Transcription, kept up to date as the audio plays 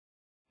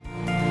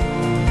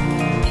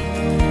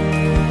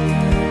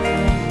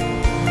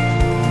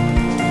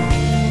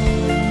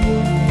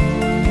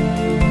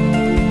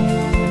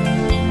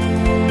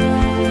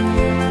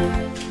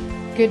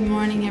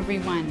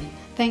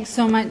Thanks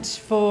so much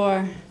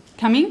for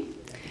coming.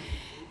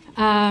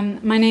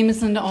 My name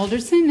is Linda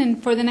Alderson,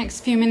 and for the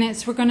next few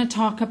minutes we're going to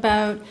talk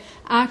about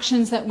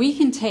actions that we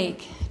can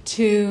take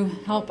to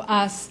help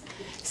us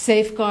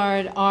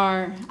safeguard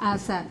our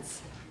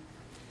assets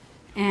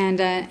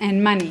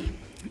and money.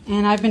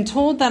 And I've been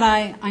told that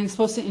I'm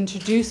supposed to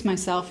introduce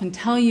myself and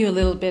tell you a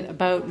little bit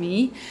about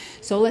me,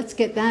 so let's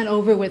get that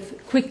over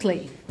with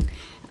quickly.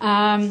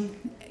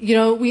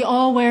 We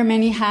all wear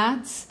many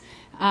hats.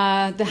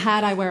 The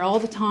hat I wear all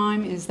the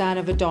time is that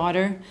of a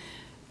daughter.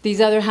 These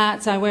other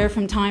hats I wear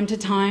from time to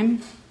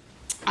time.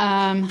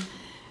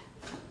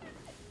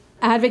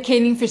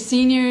 Advocating for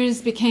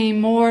seniors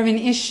became more of an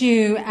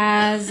issue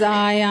as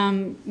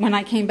when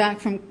I came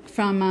back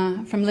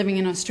from living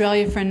in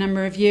Australia for a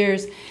number of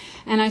years,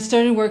 and I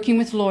started working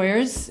with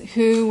lawyers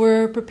who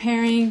were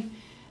preparing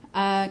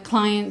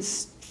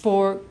clients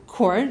for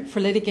court,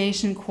 for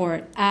litigation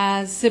court,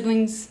 as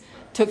siblings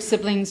took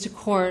siblings to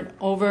court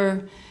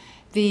over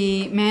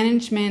the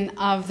management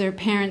of their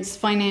parents'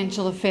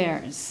 financial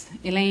affairs.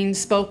 Elaine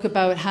spoke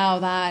about how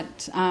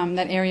that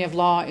area of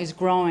law is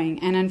growing,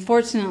 and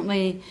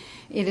unfortunately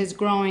it is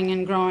growing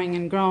and growing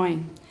and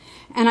growing.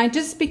 And I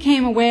just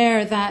became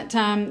aware that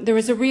there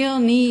was a real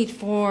need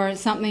for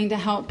something to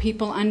help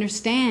people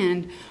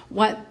understand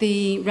what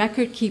the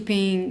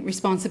record-keeping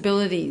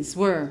responsibilities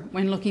were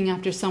when looking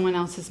after someone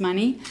else's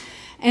money,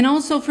 and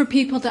also for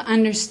people to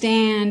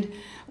understand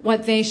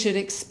what they should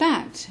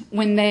expect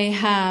when they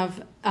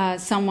have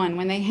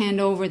when they hand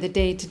over the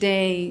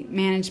day-to-day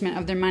management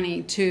of their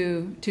money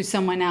to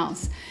someone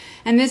else.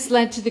 And this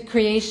led to the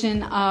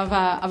creation of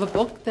a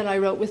book that I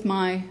wrote with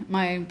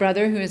my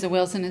brother, who is a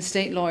Wilson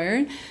estate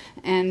lawyer,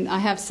 and I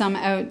have some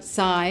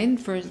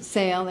outside for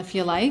sale if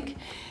you like.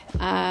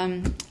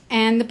 And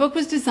the book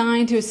was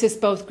designed to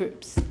assist both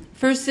groups.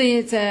 Firstly,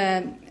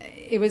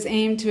 it was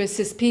aimed to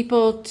assist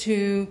people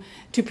to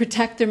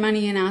protect their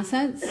money and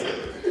assets,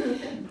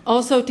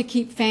 also to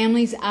keep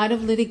families out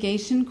of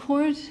litigation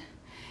court,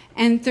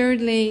 and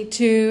thirdly,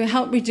 to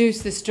help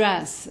reduce the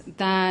stress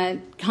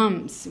that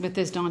comes with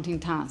this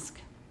daunting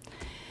task.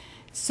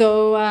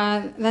 So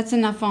that's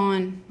enough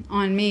on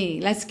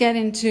me. Let's get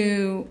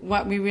into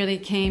what we really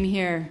came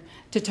here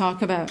to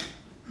talk about.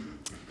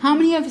 How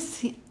many of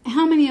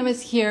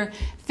us here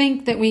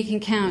think that we can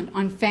count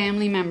on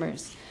family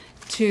members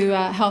to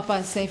help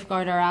us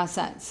safeguard our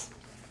assets?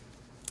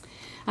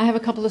 I have a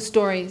couple of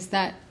stories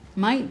that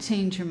might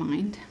change your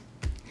mind.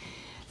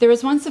 There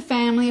was once a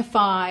family of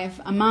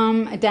 5, a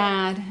mom, a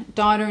dad,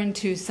 daughter, and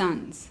 2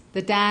 sons.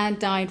 The dad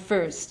died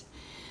first.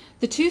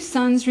 The 2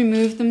 sons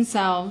removed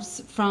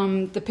themselves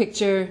from the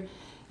picture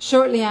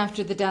shortly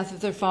after the death of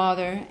their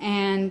father,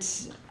 and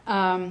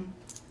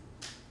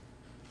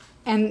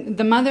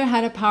the mother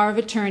had a power of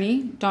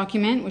attorney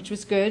document, which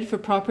was good for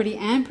property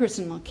and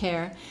personal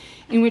care,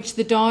 in which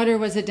the daughter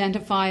was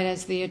identified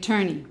as the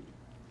attorney.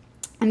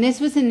 And this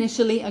was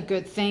initially a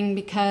good thing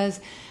because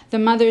the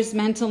mother's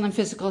mental and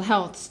physical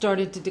health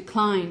started to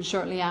decline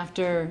shortly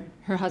after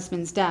her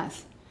husband's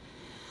death.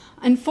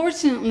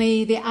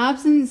 Unfortunately, the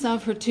absence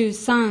of her 2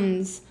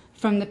 sons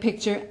from the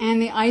picture and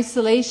the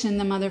isolation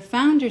the mother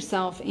found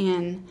herself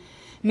in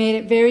made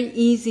it very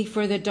easy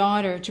for the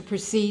daughter to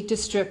proceed to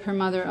strip her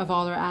mother of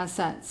all her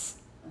assets.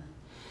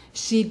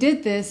 She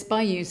did this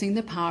by using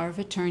the power of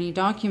attorney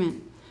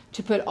document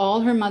to put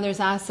all her mother's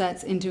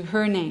assets into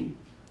her name.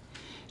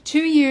 2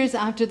 years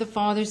after the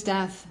father's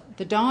death,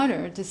 the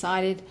daughter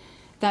decided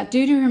that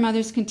due to her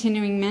mother's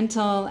continuing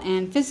mental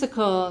and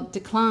physical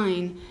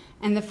decline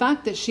and the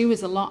fact that she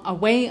was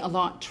away a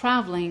lot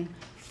traveling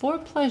for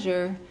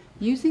pleasure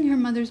using her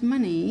mother's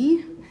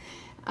money,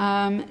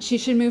 she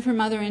should move her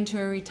mother into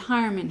a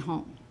retirement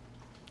home.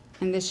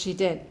 And this she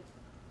did.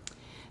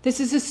 This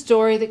is a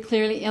story that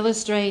clearly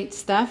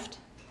illustrates theft,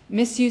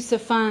 misuse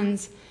of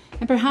funds,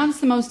 and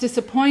perhaps the most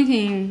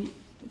disappointing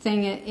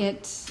thing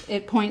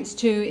it points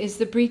to is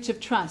the breach of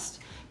trust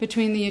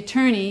between the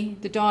attorney,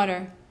 the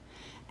daughter,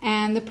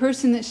 and the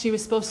person that she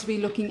was supposed to be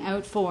looking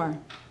out for,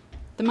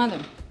 the mother.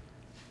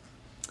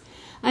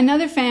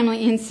 Another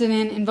family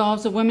incident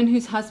involves a woman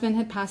whose husband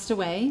had passed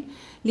away,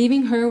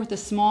 leaving her with a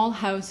small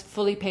house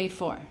fully paid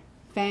for.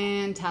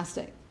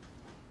 Fantastic.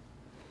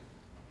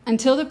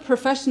 Until the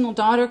professional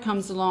daughter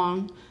comes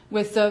along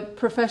with the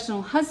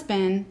professional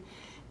husband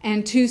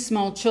and 2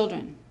 small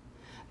children,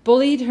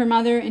 bullied her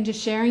mother into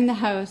sharing the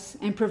house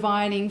and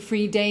providing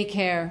free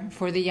daycare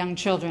for the young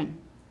children.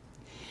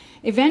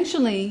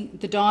 Eventually,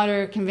 the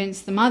daughter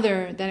convinced the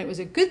mother that it was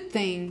a good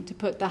thing to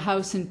put the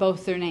house in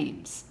both their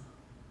names.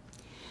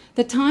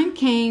 The time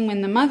came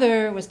when the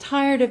mother was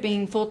tired of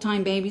being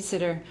full-time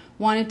babysitter,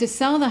 wanted to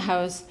sell the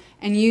house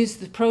and use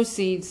the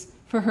proceeds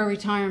for her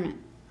retirement.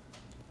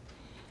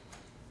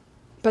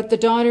 But the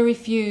daughter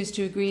refused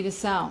to agree to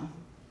sell.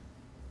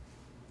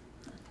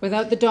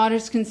 Without the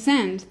daughter's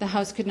consent, the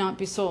house could not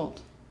be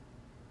sold.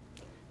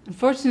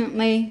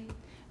 Unfortunately,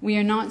 we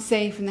are not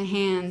safe in the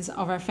hands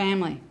of our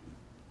family.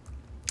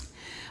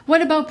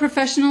 What about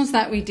professionals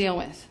that we deal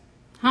with?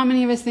 How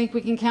many of us think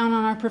we can count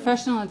on our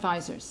professional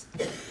advisors?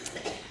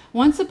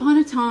 Once upon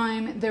a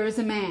time, there was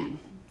a man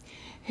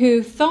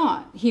who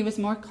thought he was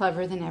more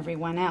clever than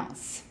everyone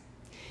else.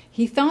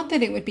 He thought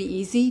that it would be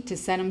easy to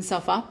set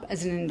himself up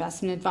as an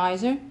investment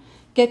advisor,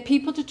 get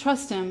people to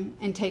trust him,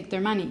 and take their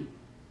money.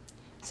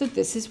 So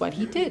this is what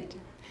he did.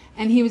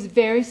 And he was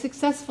very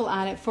successful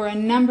at it for a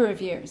number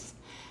of years.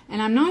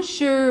 And I'm not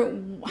sure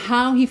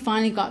how he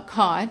finally got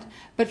caught,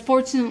 but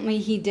fortunately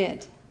he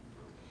did.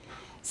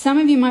 Some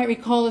of you might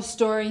recall a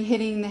story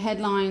hitting the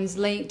headlines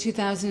late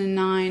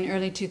 2009,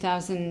 early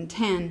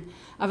 2010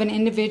 of an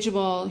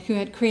individual who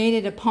had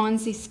created a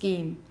Ponzi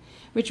scheme,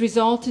 which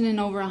resulted in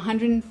over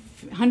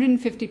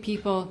 150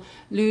 people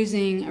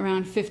losing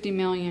around $50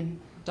 million.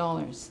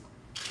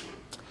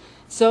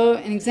 So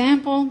an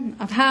example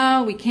of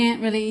how we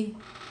can't really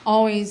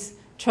always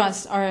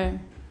trust our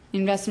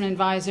investment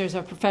advisors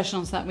or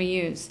professionals that we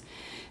use.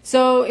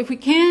 So if we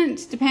can't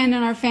depend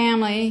on our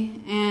family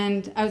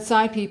and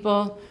outside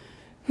people,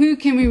 who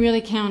can we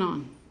really count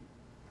on?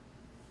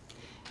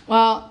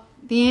 Well,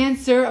 the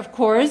answer, of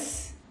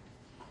course,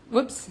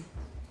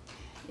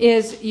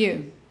 is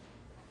you,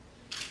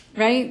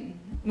 right?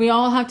 We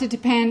all have to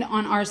depend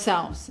on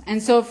ourselves.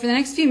 And so for the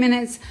next few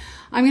minutes,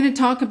 I'm going to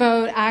talk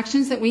about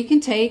actions that we can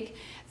take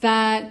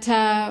that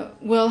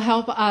will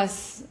help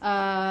us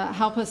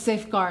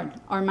safeguard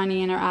our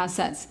money and our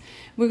assets.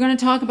 We're going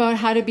to talk about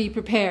how to be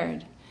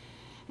prepared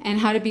and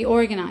how to be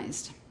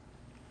organized,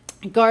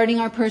 guarding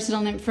our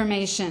personal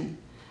information,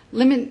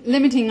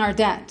 limiting our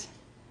debt,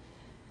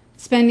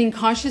 spending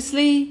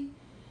cautiously,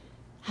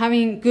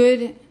 having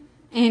good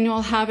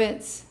annual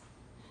habits,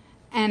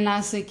 and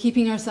lastly,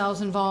 keeping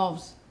ourselves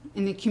involved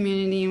in the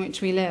community in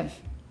which we live.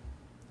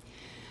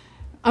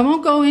 I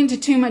won't go into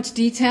too much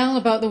detail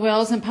about the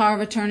wills and power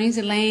of attorneys.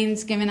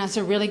 Elaine's given us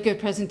a really good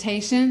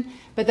presentation,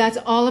 but that's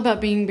all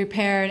about being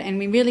prepared, and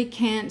we really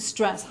can't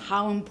stress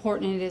how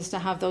important it is to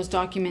have those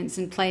documents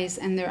in place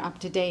and they're up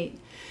to date.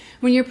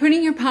 When you're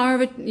putting your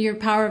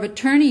power of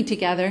attorney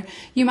together,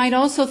 you might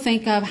also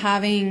think of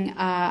having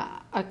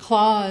a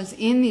clause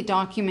in the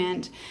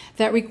document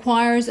that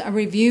requires a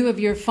review of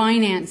your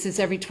finances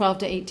every 12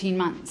 to 18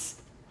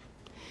 months.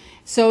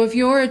 So if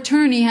your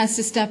attorney has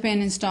to step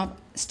in and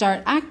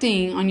start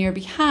acting on your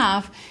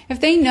behalf, if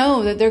they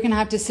know that they're going to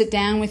have to sit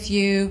down with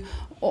you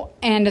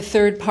and a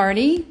third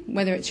party,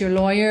 whether it's your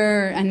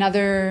lawyer or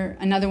another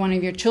one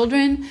of your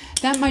children,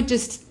 that might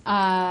just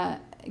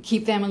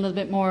keep them a little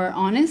bit more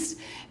honest,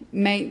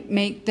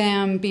 make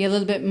them be a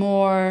little bit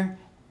more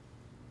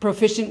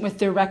proficient with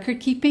their record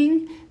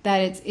keeping,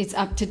 that it's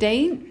up to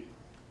date.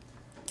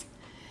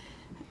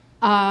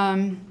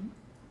 Have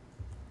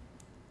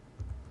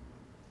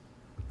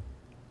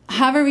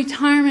a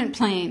retirement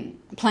plan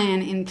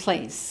in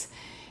place.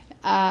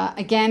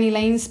 Again,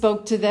 Elaine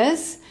spoke to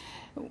this.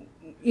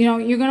 You know,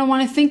 you're going to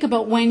want to think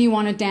about when you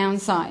want to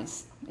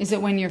downsize. Is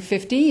it when you're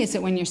 50? Is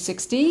it when you're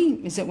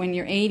 60? Is it when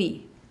you're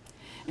 80?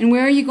 And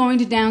where are you going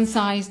to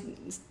downsize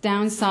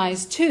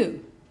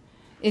to?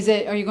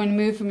 Are you going to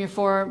move from your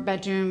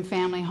 4-bedroom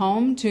family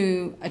home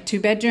to a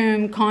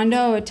 2-bedroom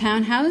condo, a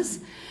townhouse?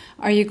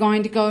 Are you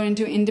going to go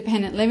into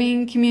independent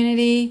living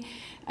community,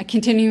 a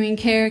continuing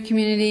care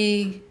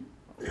community?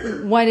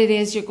 What it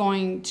is you're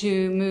going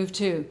to move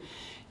to.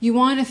 You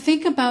want to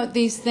think about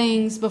these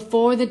things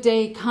before the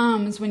day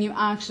comes when you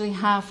actually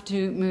have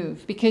to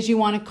move, because you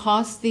want to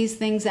cost these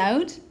things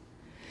out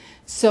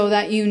so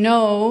that you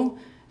know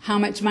how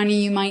much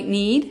money you might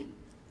need,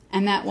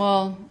 and that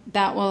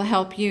will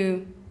help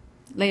you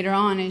later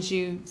on as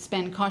you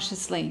spend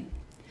cautiously.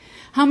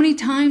 How many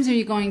times are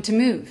you going to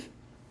move?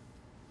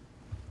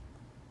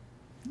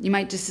 You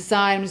might just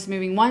decide, I'm just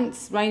moving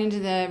once right into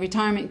the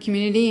retirement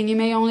community, and you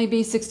may only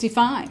be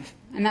 65,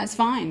 and that's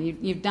fine.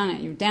 You've done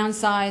it. You've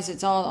downsized.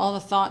 It's all the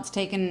thoughts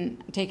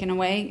taken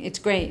away. It's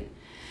great.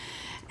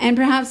 And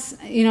perhaps,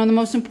 you know, the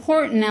most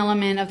important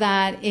element of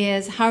that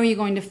is, how are you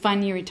going to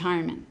fund your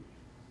retirement?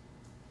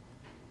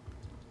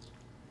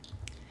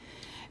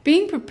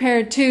 Being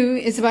prepared, too,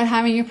 is about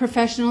having your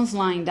professionals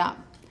lined up.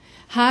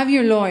 Have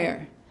your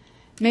lawyer.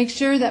 Make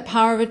sure that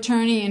power of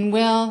attorney and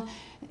will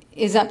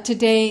is up to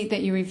date,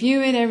 that you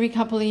review it every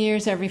couple of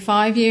years, every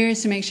 5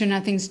 years, to make sure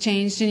nothing's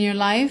changed in your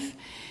life.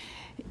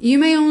 You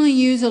may only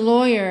use a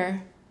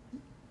lawyer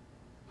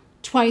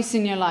twice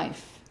in your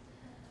life.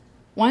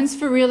 Once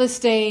for real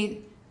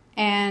estate,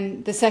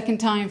 and the second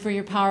time for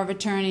your power of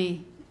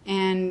attorney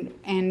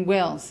and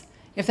wills.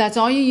 If that's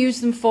all you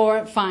use them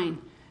for, fine.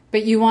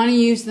 But you want to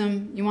use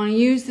them, you want to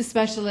use the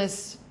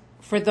specialists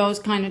for those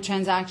kind of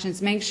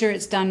transactions. Make sure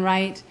it's done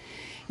right.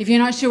 If you're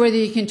not sure whether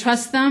you can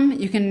trust them,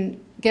 you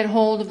can get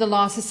hold of the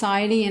Law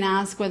Society and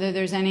ask whether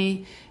there's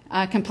any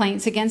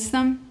complaints against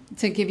them,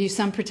 to give you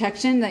some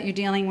protection that you're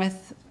dealing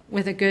with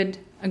a good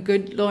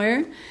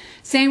lawyer.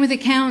 Same with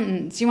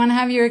accountants. You want to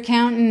have your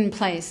accountant in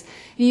place.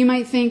 You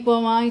might think,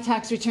 well, my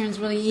tax return's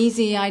really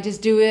easy. I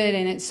just do it,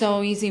 and it's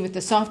so easy with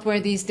the software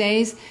these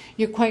days.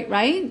 You're quite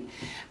right.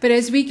 But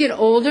as we get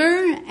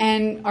older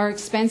and our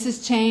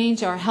expenses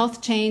change, our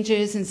health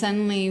changes, and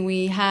suddenly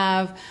we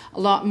have a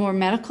lot more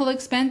medical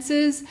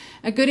expenses,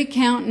 a good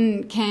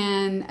accountant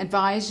can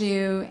advise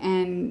you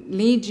and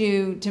lead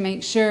you to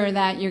make sure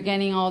that you're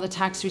getting all the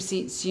tax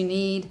receipts you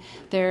need,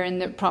 they're in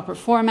the proper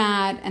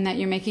format, and that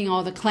you're making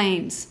all the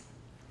claims.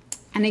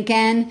 And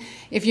again,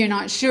 if you're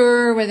not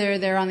sure whether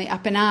they're on the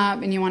up and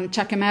up and you want to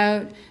check them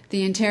out,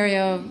 the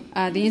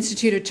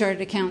Institute of Chartered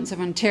Accountants of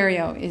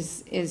Ontario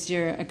is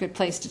a good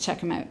place to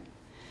check them out.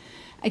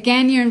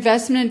 Again, your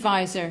investment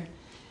advisor.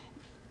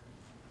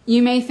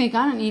 You may think,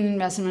 I don't need an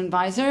investment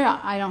advisor.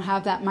 I don't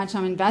have that much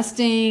I'm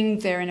investing.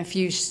 They're in a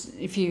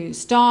few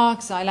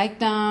stocks. I like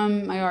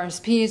them. My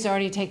RSP is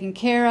already taken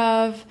care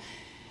of.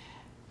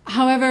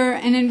 However,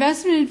 an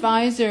investment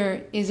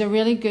advisor is a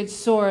really good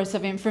source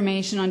of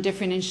information on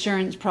different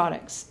insurance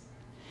products.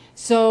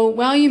 So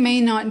while you may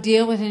not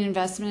deal with an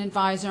investment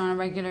advisor on a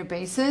regular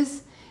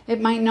basis,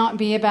 it might not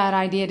be a bad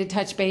idea to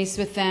touch base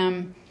with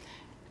them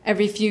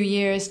every few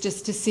years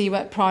just to see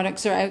what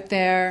products are out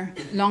there,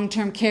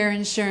 long-term care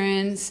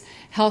insurance,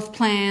 health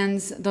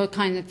plans, those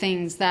kinds of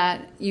things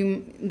that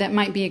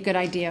might be a good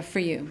idea for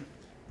you.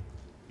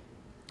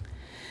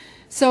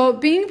 So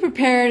being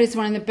prepared is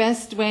one of the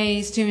best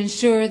ways to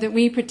ensure that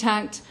we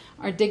protect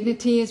our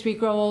dignity as we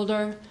grow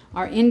older,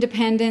 our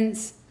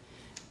independence,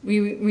 we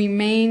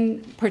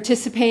remain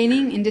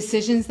participating in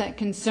decisions that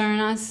concern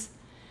us,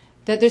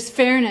 that there's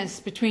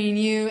fairness between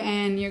you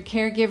and your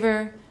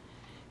caregiver,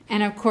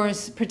 and of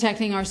course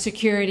protecting our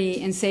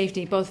security and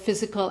safety, both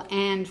physical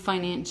and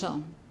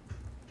financial.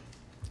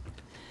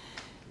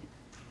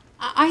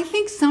 I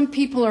think some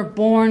people are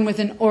born with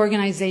an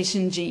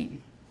organization gene.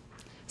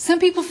 Some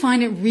people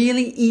find it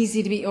really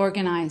easy to be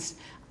organized.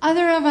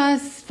 Other of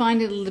us find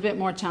it a little bit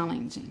more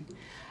challenging.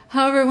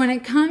 However, when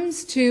it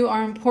comes to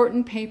our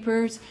important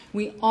papers,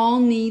 we all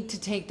need to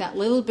take that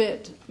little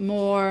bit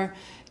more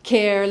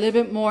care, a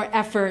little bit more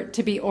effort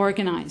to be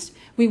organized.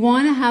 We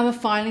want to have a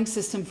filing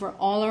system for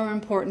all our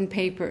important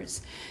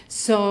papers.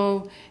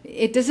 So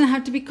it doesn't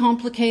have to be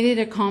complicated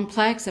or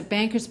complex, a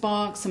banker's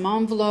box, some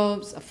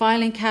envelopes, a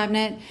filing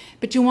cabinet,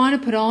 but you want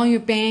to put all your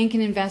bank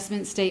and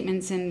investment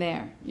statements in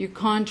there, your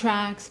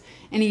contracts,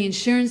 any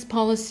insurance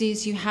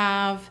policies you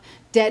have,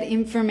 debt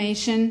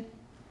information.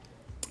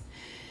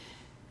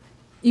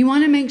 You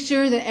want to make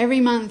sure that every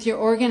month you're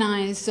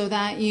organized so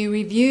that you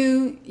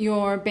review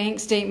your bank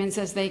statements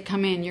as they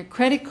come in, your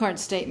credit card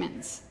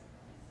statements.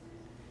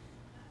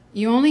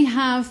 You only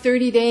have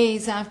 30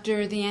 days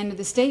after the end of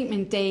the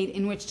statement date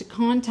in which to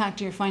contact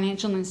your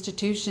financial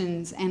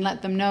institutions and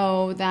let them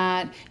know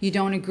that you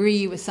don't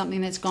agree with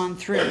something that's gone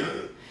through.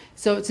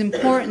 So it's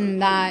important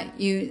that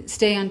you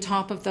stay on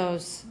top of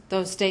those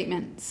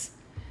statements.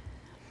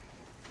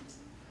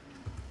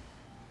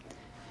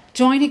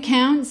 Joint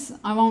accounts,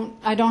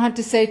 I don't have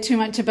to say too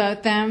much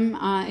about them.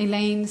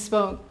 Elaine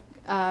spoke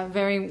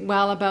very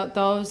well about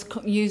those.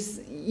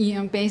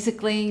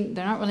 Basically,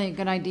 they're not really a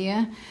good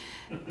idea.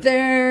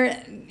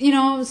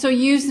 So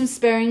use them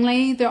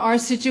sparingly. There are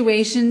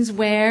situations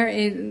where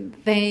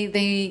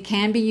they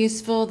can be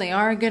useful. They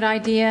are a good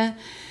idea.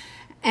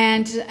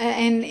 And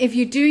if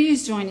you do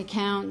use joint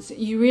accounts,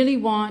 you really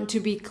want to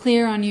be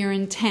clear on your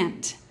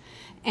intent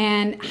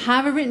and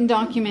have a written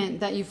document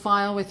that you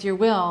file with your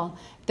will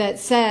that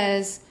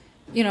says,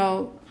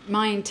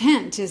 my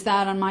intent is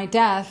that on my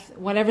death,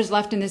 whatever's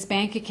left in this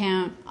bank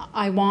account,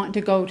 I want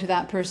to go to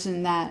that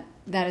person that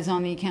is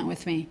on the account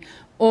with me,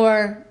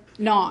 or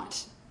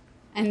not.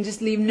 And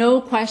just leave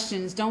no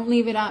questions. Don't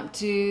leave it up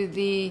to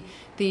the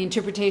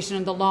interpretation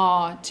of the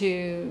law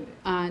to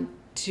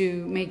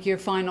make your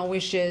final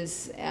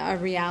wishes a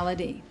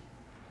reality.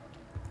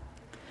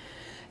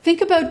 Think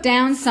about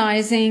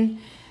downsizing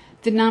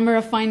the number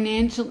of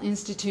financial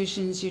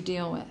institutions you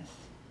deal with.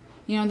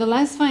 The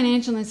less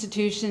financial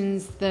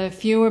institutions, the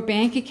fewer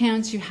bank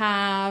accounts you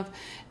have,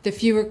 the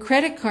fewer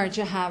credit cards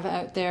you have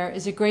out there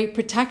is a great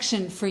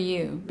protection for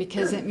you,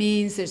 because it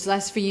means there's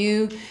less for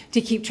you to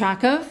keep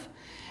track of.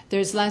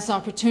 There's less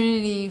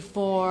opportunity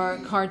for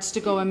cards to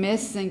go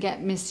amiss and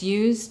get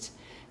misused.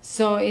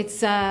 So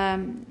it's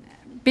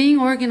being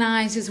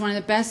organized is one of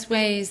the best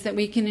ways that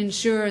we can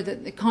ensure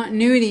that the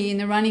continuity in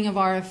the running of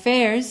our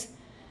affairs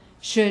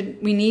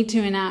should we need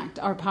to enact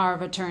our power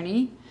of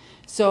attorney.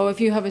 So if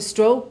you have a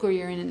stroke or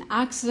you're in an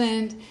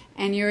accident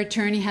and your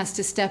attorney has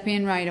to step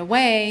in right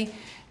away,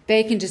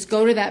 they can just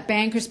go to that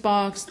banker's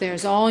box.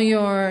 There's all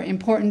your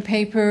important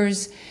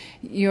papers,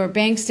 your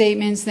bank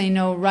statements. They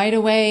know right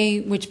away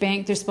which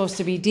bank they're supposed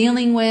to be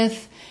dealing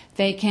with.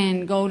 They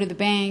can go to the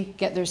bank,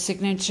 get their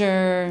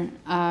signature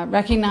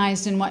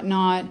recognized and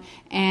whatnot,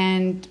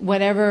 and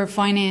whatever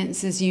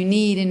finances you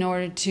need in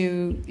order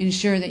to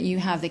ensure that you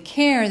have the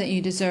care that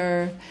you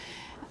deserve,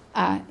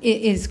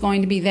 it is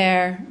going to be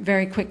there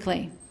very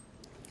quickly.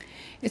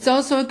 It's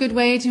also a good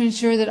way to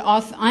ensure that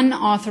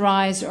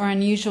unauthorized or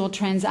unusual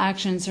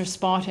transactions are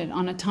spotted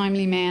on a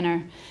timely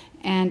manner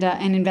and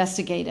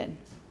investigated.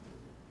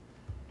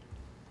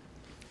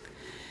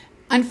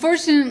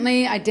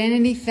 Unfortunately,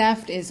 identity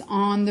theft is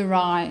on the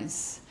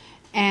rise.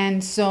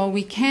 And so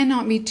we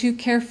cannot be too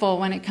careful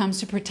when it comes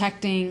to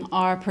protecting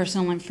our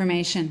personal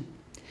information.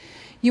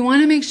 You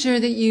want to make sure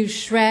that you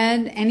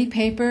shred any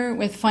paper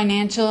with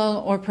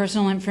financial or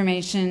personal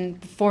information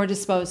before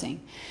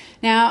disposing.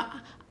 Now,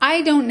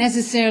 I don't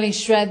necessarily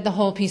shred the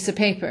whole piece of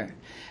paper,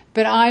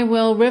 but I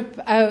will rip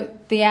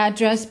out the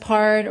address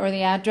part or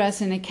the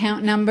address and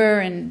account number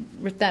and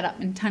rip that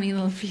up in tiny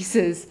little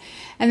pieces.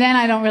 And then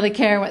I don't really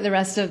care what the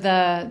rest of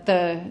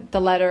the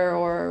letter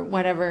or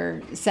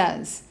whatever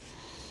says.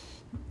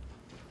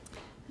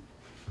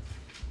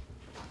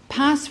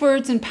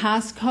 Passwords and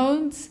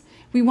passcodes,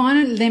 we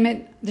want to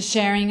limit the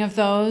sharing of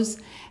those,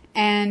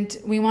 and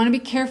we want to be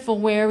careful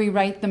where we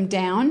write them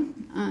down.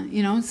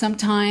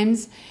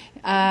 Sometimes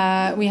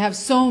we have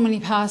so many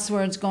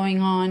passwords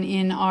going on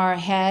in our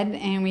head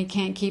and we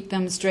can't keep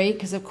them straight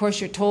because, of course,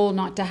 you're told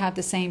not to have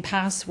the same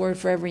password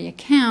for every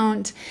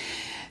account.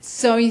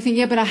 So you think,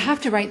 yeah, but I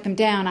have to write them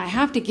down. I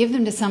have to give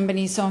them to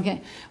somebody.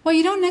 Well,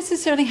 you don't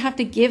necessarily have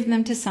to give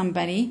them to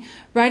somebody.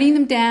 Writing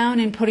them down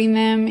and putting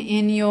them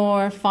in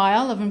your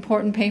file of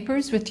important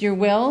papers with your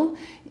will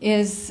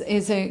is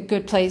a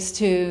good place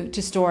to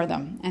store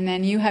them. And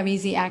then you have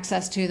easy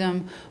access to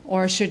them,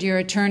 or should your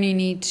attorney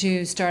need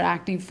to start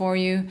acting for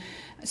you,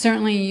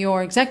 certainly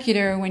your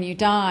executor, when you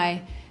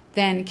die,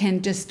 then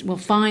will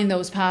find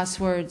those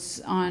passwords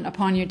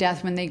upon your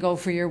death when they go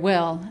for your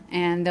will,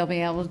 and they'll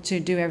be able to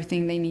do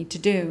everything they need to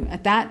do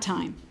at that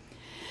time.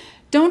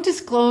 Don't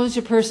disclose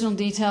your personal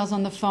details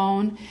on the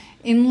phone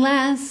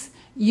unless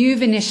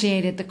you've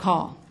initiated the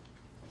call,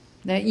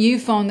 that you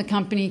phoned the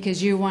company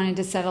because you wanted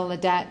to settle a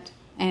debt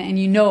and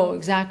you know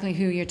exactly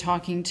who you're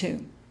talking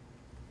to.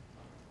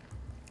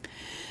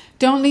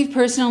 Don't leave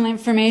personal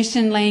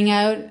information laying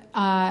out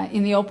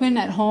in the open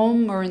at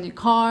home or in your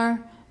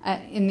car,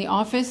 in the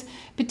office,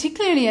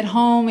 particularly at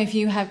home if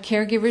you have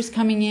caregivers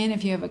coming in,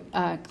 if you have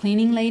a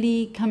cleaning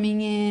lady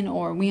coming in,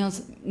 or meals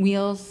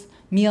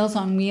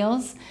on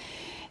wheels.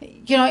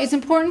 It's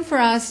important for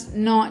us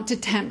not to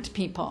tempt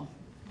people.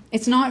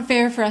 It's not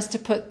fair for us to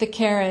put the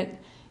carrot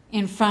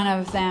in front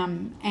of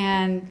them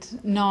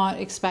and not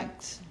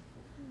expect.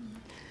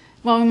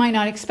 Well, we might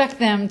not expect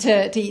them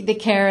to eat the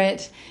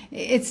carrot.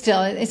 It's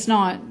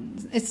not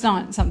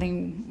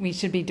something we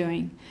should be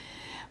doing.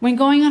 When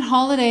going on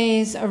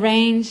holidays,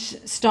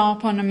 arrange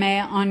stop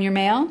on your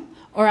mail,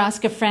 or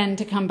ask a friend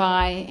to come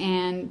by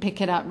and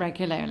pick it up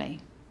regularly.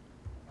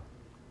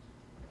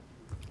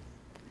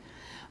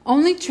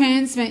 Only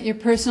transmit your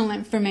personal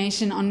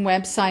information on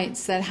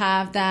websites that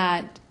have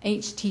that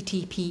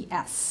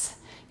HTTPS.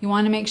 You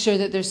want to make sure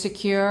that they're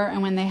secure,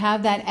 and when they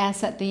have that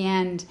S at the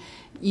end,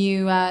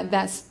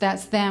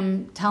 that's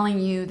them telling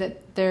you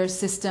that their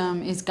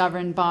system is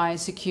governed by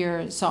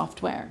secure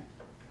software.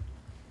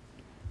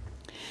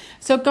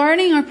 So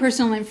guarding our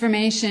personal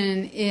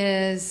information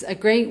is a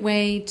great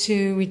way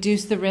to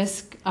reduce the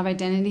risk of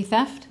identity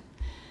theft,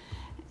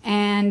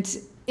 and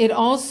it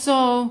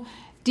also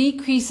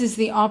decreases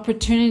the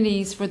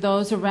opportunities for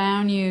those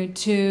around you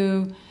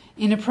to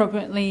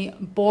inappropriately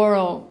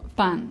borrow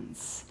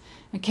funds.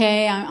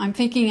 Okay, I'm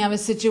thinking of a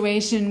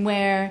situation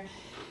where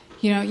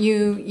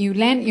you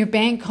lent your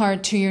bank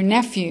card to your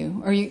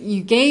nephew, or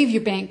you gave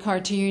your bank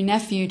card to your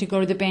nephew to go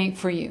to the bank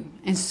for you,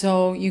 and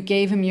so you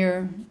gave him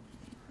your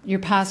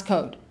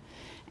passcode,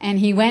 and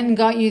he went and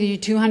got you your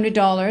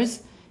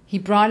 $200. He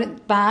brought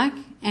it back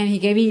and he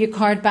gave you your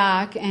card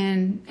back,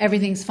 and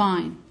everything's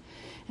fine.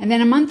 And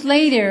then a month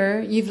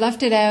later, you've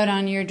left it out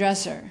on your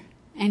dresser,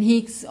 and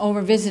he's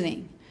over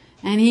visiting,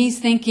 and he's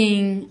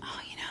thinking,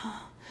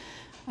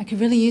 I could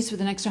really use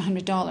with an extra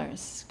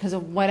 $100 because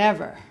of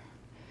whatever.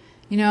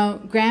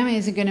 Grandma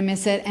isn't going to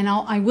miss it, and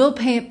I will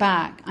pay it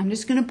back. I'm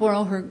just going to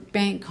borrow her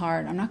bank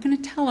card. I'm not going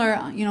to tell her,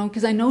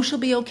 because I know she'll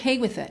be okay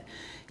with it.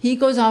 He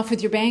goes off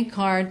with your bank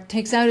card,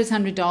 takes out his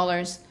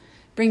 $100,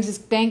 brings his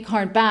bank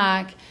card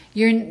back.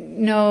 You're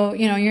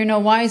no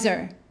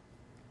wiser.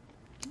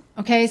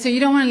 Okay, so you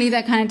don't want to leave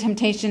that kind of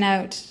temptation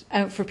out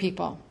for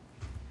people.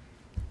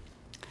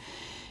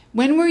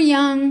 When we're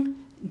young,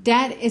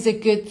 debt is a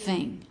good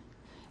thing.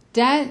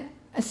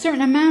 A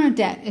certain amount of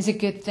debt is a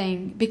good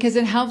thing because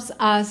it helps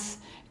us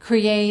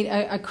create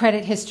a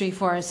credit history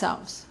for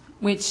ourselves,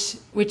 which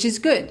is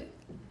good.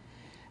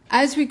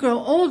 As we grow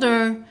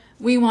older,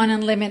 we want to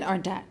limit our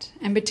debt,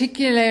 and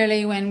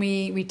particularly when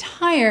we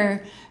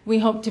retire, we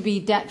hope to be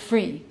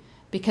debt-free,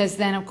 because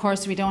then, of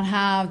course, we don't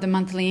have the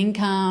monthly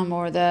income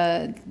or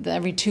the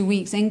every 2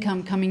 weeks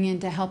income coming in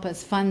to help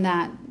us fund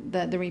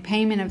the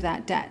repayment of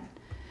that debt.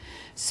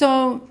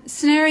 So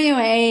scenario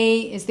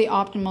A is the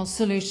optimal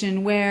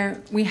solution,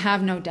 where we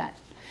have no debt.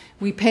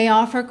 We pay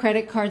off our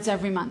credit cards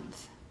every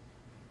month.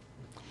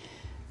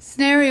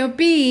 Scenario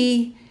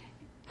B,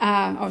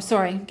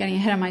 getting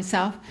ahead of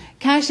myself.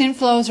 Cash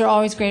inflows are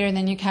always greater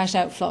than your cash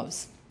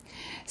outflows.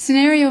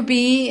 Scenario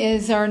B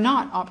is our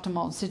not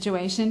optimal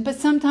situation, but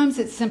sometimes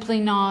it's simply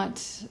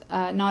not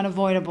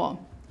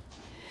avoidable.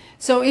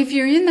 So if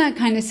you're in that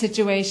kind of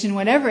situation,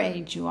 whatever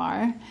age you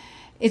are,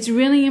 it's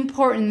really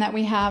important that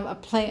we have a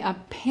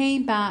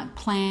payback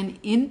plan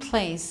in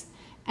place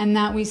and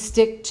that we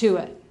stick to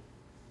it.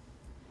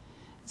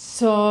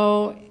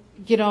 So,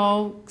 you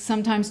know,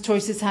 sometimes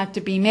choices have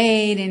to be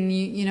made, and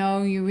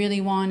you really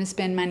want to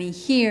spend money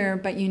here,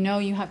 but you know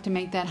you have to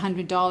make that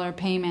 $100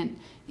 payment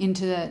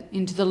into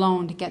the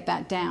loan to get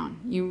that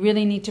down. You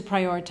really need to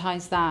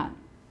prioritize that.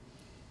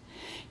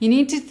 You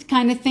need to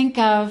kind of think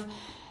of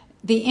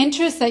the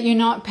interest that you're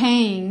not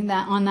paying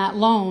on that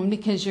loan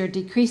because you're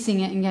decreasing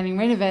it and getting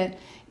rid of it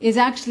is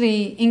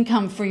actually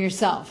income for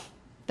yourself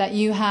that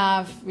you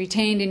have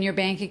retained in your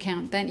bank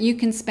account that you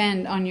can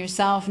spend on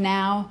yourself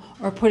now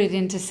or put it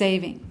into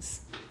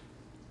savings.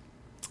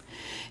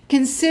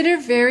 Consider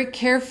very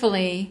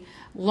carefully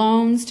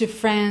loans to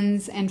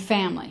friends and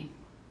family.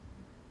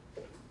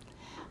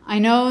 I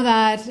know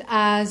that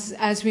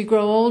as we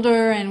grow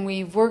older and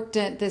we've worked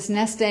at this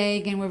nest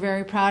egg and we're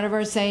very proud of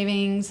our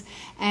savings,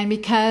 and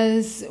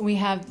because we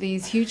have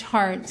these huge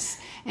hearts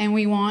and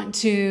we want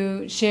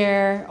to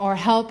share or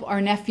help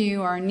our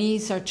nephew, our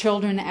niece, our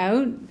children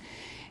out,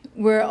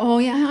 we're, oh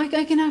yeah,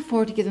 I can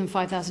afford to give them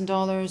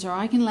 $5,000 or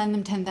I can lend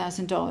them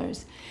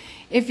 $10,000.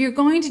 If you're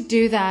going to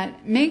do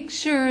that, make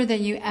sure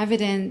that you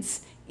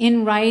evidence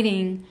in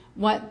writing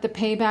what the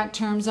payback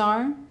terms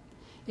are,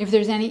 if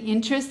there's any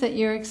interest that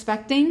you're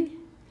expecting,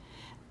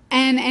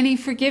 and any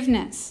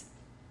forgiveness.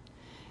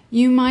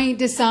 You might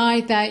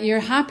decide that you're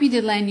happy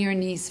to lend your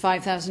niece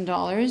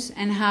 $5,000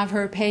 and have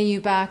her pay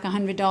you back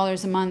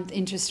 $100 a month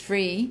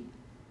interest-free.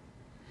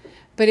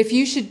 But if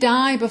you should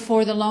die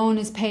before the loan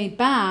is paid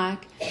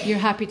back, you're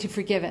happy to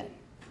forgive it.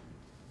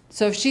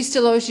 So if she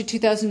still owes you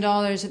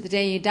 $2,000 at the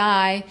day you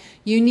die,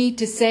 you need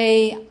to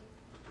say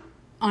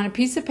on a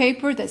piece of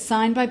paper that's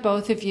signed by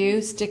both of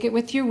you, stick it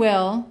with your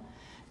will,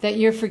 that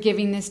you're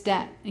forgiving this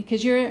debt,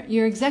 because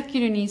your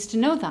executor needs to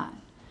know that,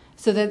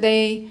 so that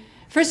they,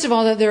 first of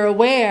all, that they're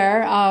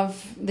aware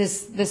of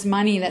this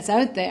money that's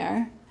out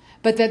there,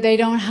 but that they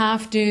don't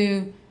have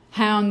to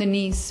hound the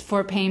niece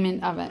for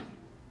payment of it.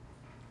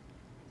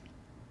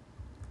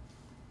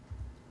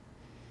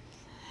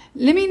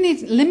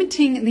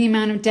 Limiting the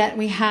amount of debt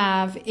we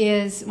have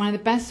is one of the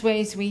best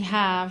ways we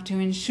have to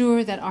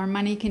ensure that our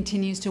money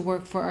continues to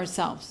work for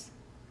ourselves.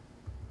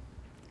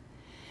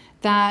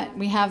 That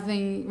we have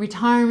the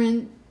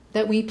retirement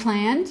that we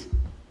planned.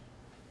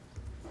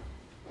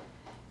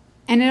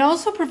 And it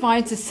also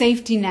provides a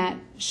safety net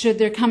should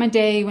there come a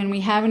day when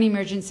we have an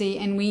emergency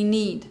and we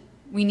need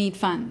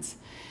funds.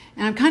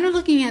 And I'm kind of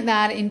looking at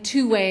that in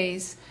two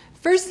ways.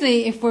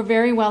 Firstly, if we're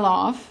very well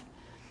off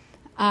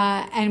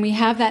and we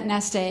have that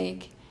nest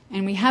egg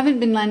and we haven't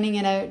been lending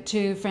it out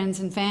to friends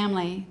and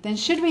family, then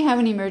should we have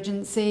an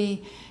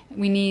emergency,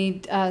 we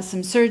need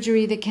some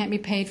surgery that can't be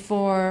paid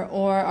for,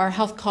 or our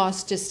health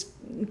costs just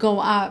go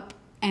up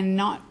and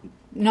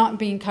not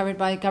being covered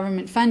by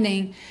government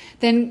funding,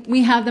 then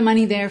we have the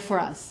money there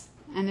for us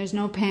and there's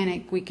no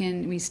panic.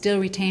 We still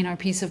retain our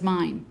peace of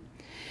mind.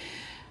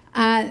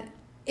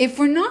 If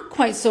we're not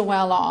quite so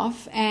well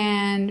off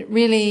and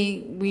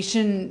really we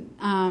shouldn't,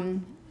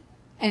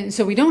 and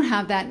so we don't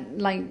have that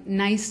like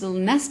nice little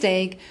nest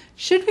egg,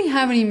 should we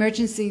have an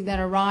emergency that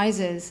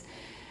arises,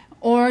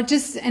 or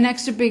just an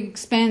extra big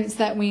expense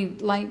that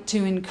we'd like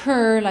to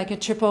incur, like a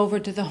trip over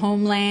to the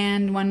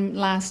homeland one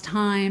last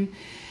time,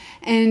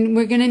 and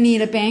we're going to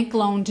need a bank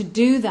loan to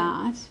do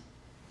that,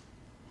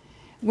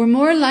 we're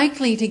more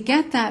likely to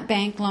get that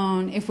bank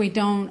loan if we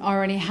don't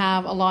already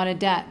have a lot of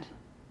debt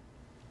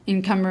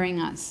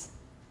encumbering us.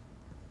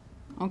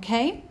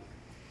 Okay?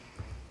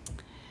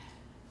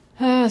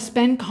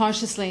 Spend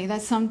cautiously.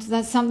 That's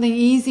something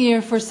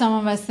easier for some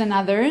of us than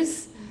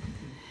others.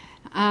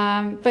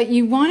 But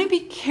you want to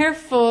be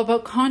careful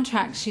about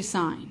contracts you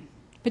sign.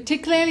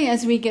 Particularly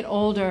as we get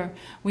older,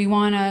 we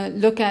want to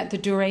look at the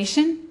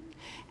duration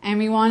and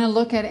we want to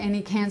look at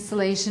any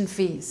cancellation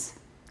fees,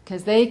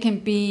 because they can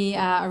be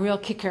a real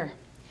kicker.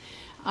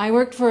 I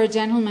worked for a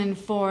gentleman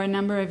for a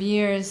number of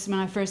years when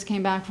I first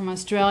came back from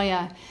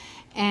Australia,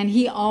 and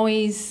he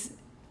always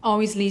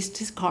leased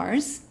his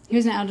cars. He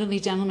was an elderly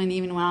gentleman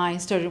even when I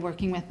started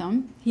working with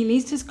him. He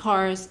leased his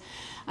cars.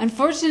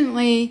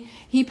 Unfortunately,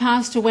 he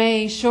passed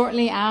away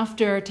shortly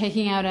after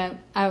taking out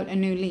a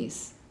new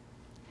lease.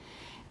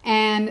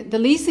 And the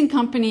leasing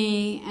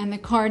company and the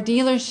car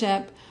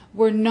dealership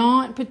were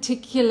not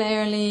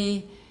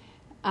particularly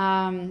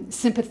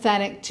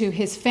sympathetic to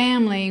his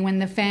family when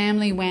the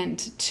family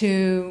went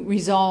to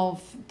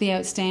resolve the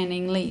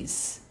outstanding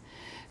lease.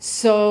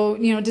 So,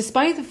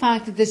 despite the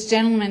fact that this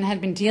gentleman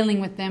had been dealing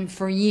with them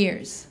for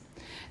years.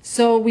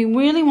 So we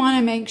really want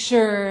to make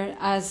sure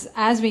as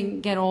we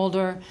get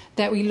older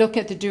that we look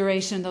at the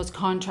duration of those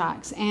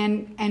contracts.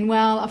 And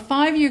while a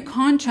 5-year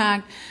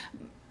contract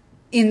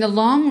in the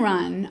long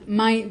run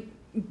might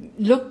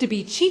look to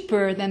be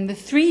cheaper than the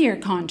 3-year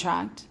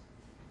contract,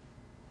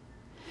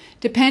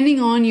 depending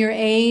on your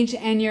age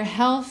and your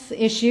health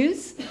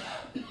issues,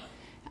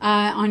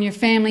 on your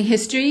family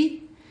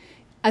history,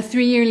 a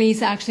 3-year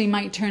lease actually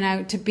might turn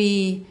out to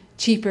be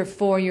cheaper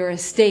for your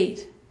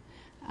estate.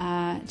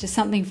 Just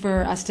something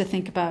for us to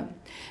think about.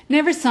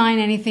 Never sign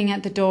anything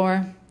at the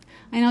door.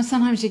 I know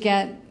sometimes you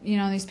get,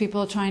 these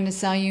people trying to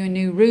sell you a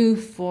new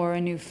roof or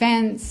a new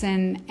fence,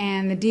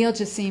 and the deal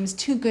just seems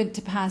too good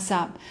to pass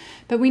up.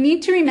 But we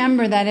need to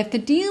remember that if the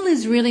deal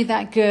is really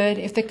that good,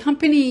 if the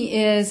company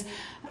is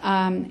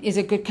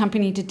a good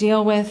company to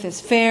deal with, is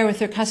fair with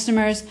their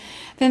customers,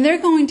 then they're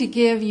going to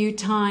give you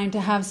time to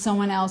have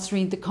someone else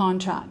read the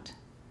contract.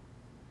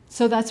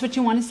 So that's what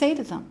you want to say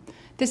to them.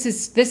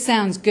 This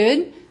sounds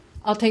good.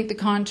 I'll take the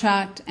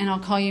contract and I'll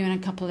call you in a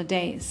couple of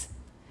days.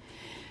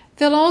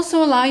 They'll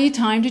also allow you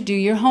time to do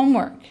your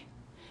homework.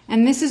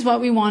 And this is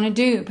what we want to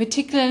do,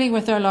 particularly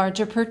with our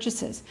larger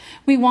purchases.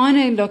 We want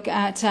to look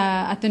at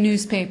the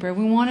newspaper.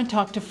 We want to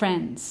talk to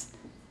friends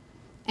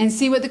and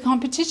see what the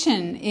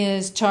competition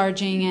is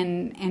charging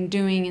and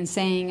doing and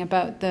saying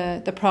about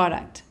the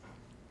product.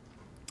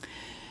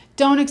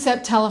 Don't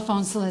accept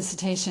telephone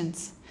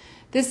solicitations.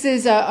 This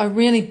is a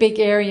really big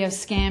area of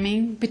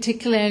scamming,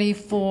 particularly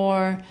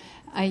for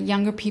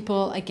younger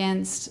people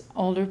against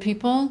older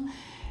people.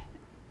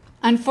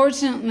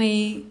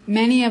 Unfortunately,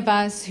 many of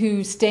us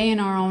who stay in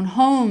our own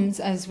homes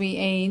as we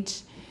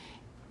age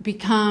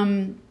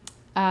become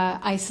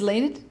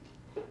isolated,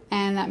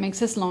 and that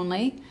makes us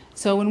lonely.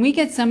 So when we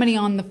get somebody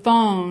on the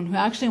phone who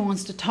actually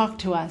wants to talk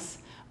to us,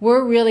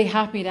 we're really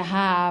happy to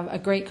have a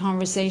great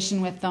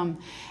conversation with them.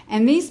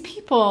 And these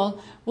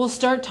people will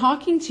start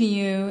talking to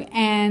you,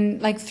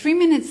 and like 3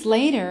 minutes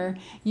later,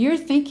 you're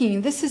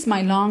thinking, this is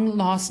my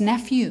long-lost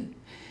nephew.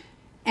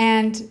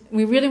 And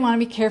we really want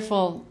to be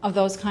careful of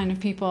those kind of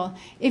people.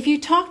 If you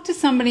talk to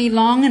somebody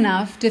long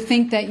enough to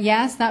think that,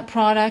 yes, that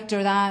product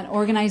or that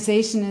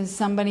organization is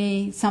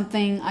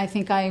something I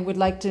think I would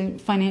like to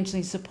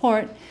financially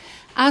support,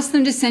 ask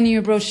them to send you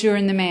a brochure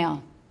in the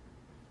mail.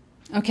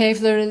 Okay,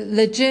 if they're a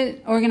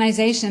legit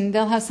organization,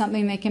 they'll have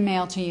something they can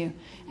mail to you.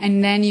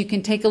 And then you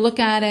can take a look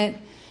at it,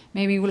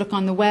 maybe look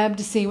on the web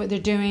to see what they're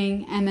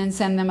doing, and then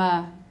send them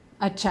a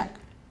check.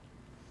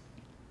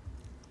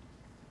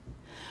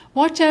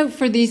 Watch out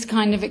for these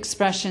kind of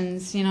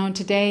expressions,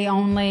 today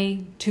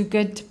only, too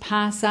good to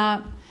pass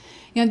up.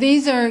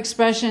 These are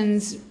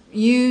expressions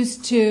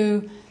used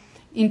to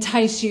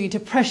entice you, to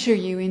pressure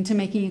you into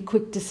making a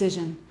quick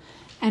decision.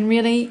 And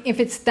really, if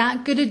it's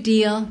that good a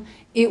deal,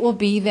 it will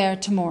be there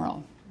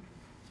tomorrow.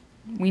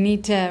 We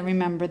need to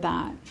remember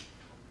that.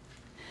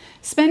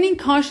 Spending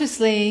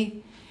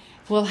cautiously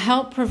will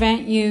help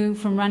prevent you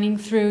from running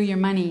through your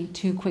money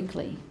too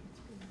quickly.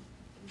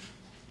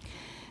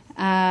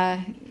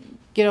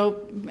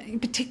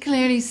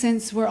 Particularly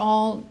since we're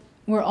all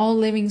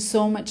living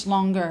so much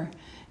longer,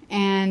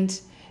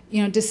 and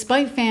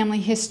despite family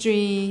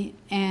history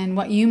and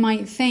what you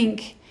might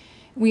think,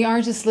 we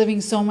are just living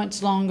so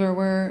much longer.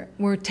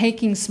 We're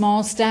taking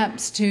small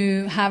steps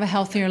to have a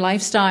healthier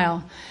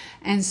lifestyle,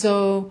 and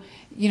so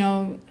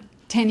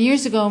 10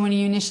 years ago when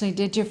you initially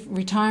did your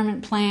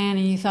retirement plan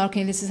and you thought,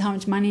 okay, this is how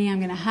much money I'm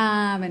going to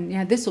have,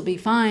 and this will be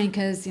fine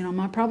because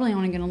I'm probably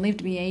only going to live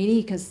to be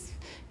 80 because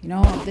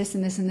of this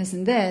and this and this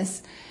and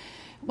this.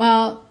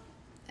 Well,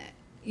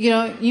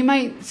 you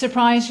might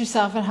surprise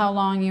yourself at how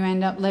long you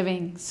end up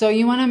living. So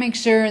you want to make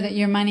sure that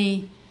your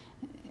money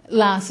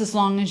lasts as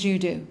long as you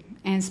do.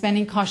 And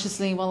spending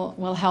cautiously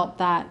will help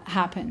that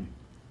happen.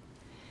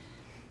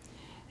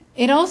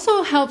 It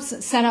also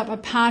helps set up a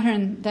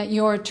pattern that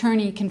your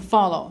attorney can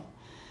follow.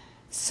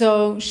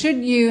 So should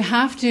you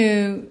have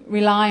to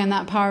rely on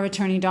that power of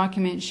attorney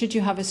document, should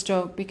you have a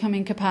stroke, become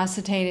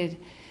incapacitated,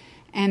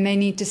 and they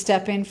need to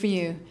step in for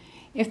you,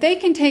 if they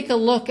can take a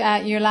look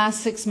at your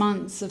last 6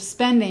 months of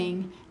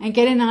spending and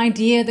get an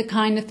idea of the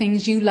kind of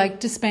things you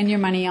like to spend your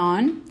money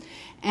on,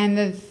 and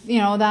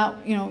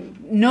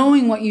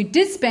knowing what you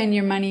did spend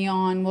your money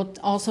on will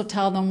also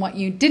tell them what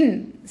you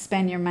didn't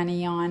spend your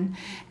money on,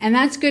 and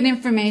that's good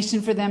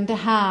information for them to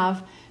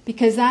have,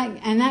 because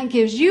that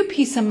gives you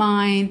peace of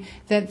mind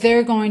that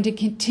they're going to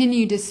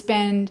continue to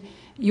spend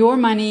your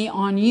money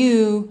on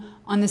you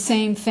on the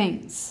same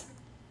things.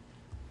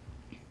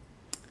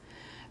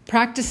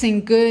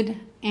 Practicing good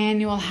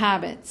annual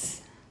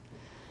habits.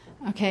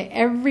 Okay,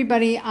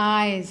 everybody's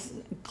eyes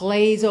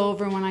glaze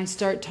over when I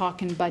start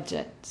talking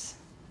budgets.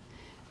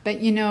 But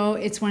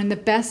it's one of the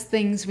best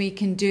things we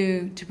can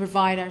do to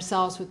provide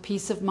ourselves with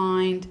peace of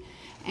mind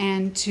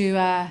and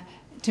to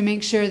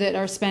make sure that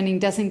our spending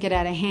doesn't get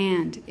out of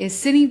hand, is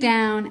sitting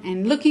down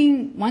and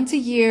looking once a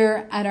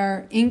year at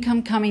our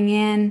income coming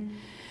in,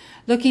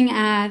 looking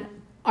at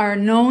our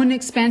known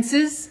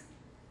expenses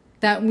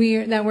that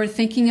we're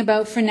thinking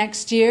about for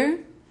next year,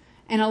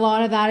 and a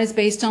lot of that is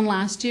based on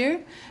last year.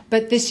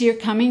 But this year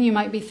coming, you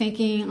might be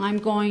thinking, I'm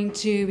going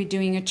to be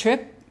doing a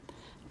trip,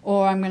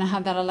 or I'm going to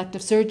have that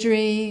elective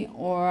surgery,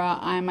 or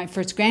my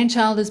first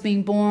grandchild is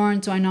being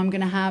born, so I know I'm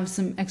going to have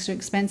some extra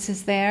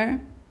expenses there.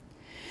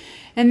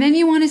 And then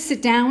you want to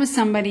sit down with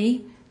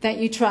somebody that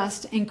you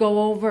trust and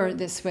go over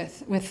this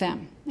with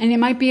them. And it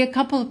might be a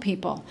couple of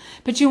people,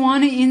 but you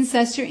want to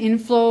assess your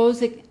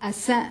inflows,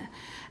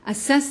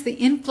 assess the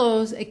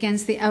inflows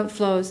against the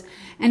outflows,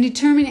 and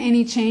determine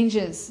any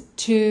changes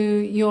to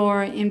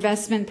your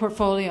investment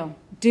portfolio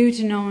due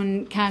to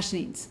known cash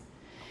needs.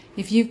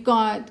 If you've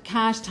got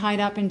cash tied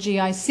up in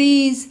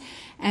GICs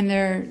and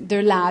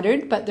they're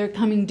laddered, but they're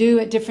coming due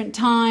at different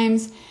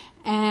times,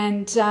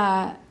 and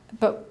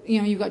but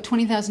you've got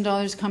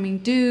 $20,000 coming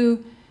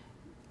due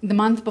the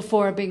month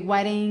before a big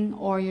wedding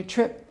or your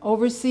trip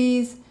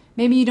overseas,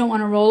 maybe you don't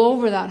want to roll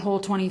over that whole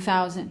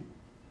 $20,000.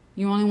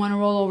 You only want to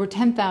roll over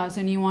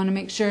 $10,000. You want to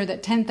make sure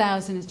that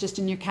 $10,000 is just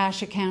in your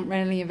cash account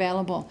readily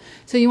available.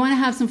 So you want to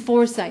have some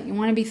foresight. You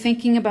want to be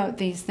thinking about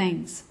these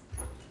things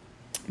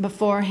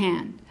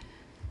beforehand.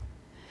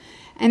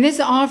 And this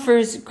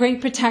offers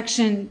great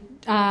protection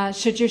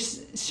should your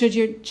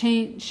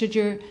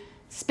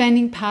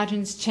spending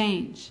patterns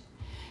change.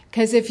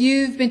 Because if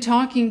you've been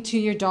talking to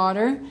your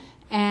daughter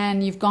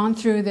and you've gone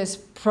through this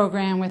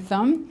program with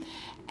them,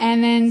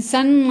 and then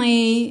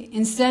suddenly,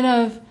 instead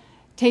of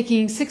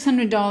taking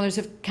 $600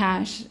 of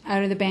cash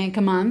out of the bank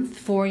a month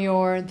for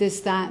your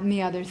this, that, and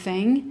the other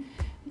thing,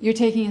 you're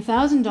taking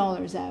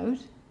 $1,000 out,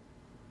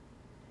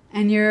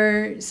 and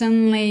you're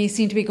suddenly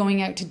seem to be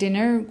going out to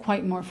dinner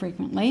quite more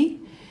frequently.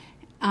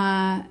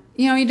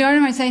 Your daughter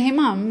might say, "Hey,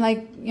 Mom,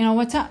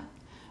 what's up?"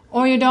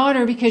 Or your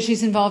daughter, because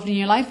she's involved in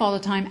your life all the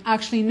time,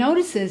 actually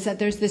notices that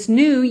there's this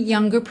new,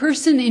 younger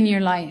person in your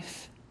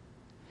life.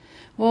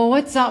 Well,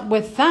 what's up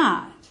with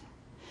that?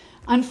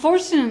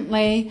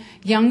 Unfortunately,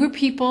 younger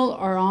people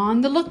are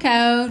on the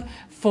lookout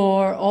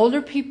for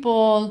older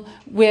people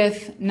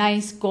with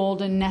nice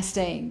golden nest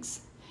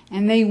eggs.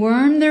 And they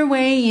worm their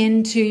way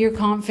into your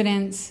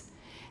confidence,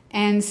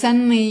 and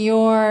suddenly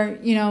you're,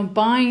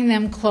 buying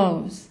them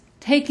clothes,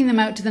 taking them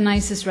out to the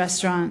nicest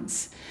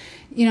restaurants,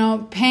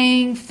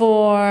 paying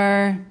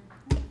for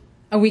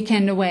a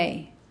weekend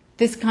away,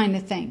 this kind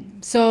of thing.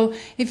 So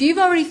if you've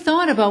already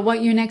thought about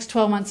what your next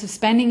 12 months of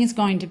spending is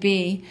going to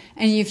be,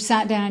 and you've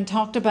sat down and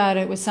talked about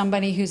it with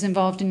somebody who's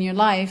involved in your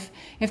life,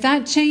 if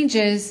that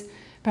changes,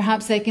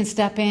 perhaps they can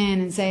step in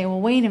and say, well,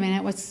 wait a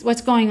minute,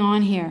 what's going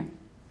on here?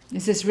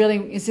 Is this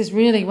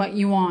really what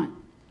you want?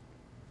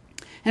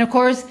 And of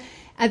course,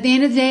 at the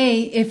end of the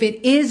day, if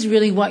it is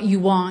really what you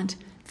want,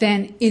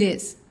 then it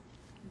is.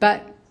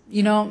 But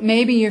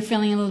maybe you're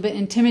feeling a little bit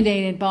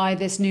intimidated by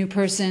this new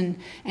person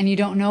and you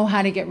don't know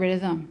how to get rid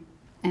of them.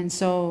 And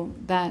so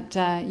that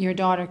your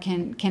daughter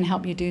can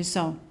help you do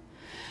so.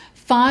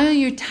 File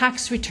your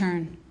tax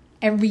return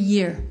every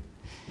year.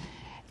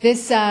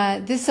 This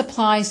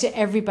applies to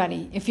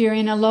everybody. If you're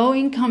in a low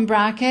income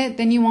bracket,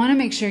 then you want to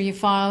make sure you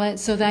file it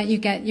so that you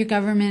get your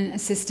government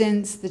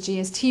assistance, the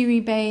GST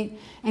rebate,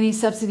 any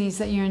subsidies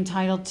that you're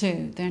entitled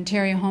to, the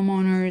Ontario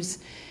homeowners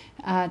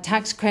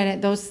tax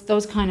credit,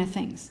 those kind of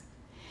things.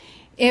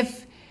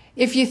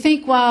 If you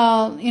think,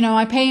 well,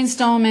 I pay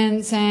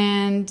installments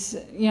and,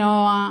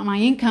 my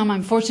income,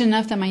 I'm fortunate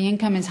enough that my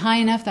income is high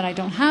enough that I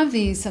don't have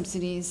these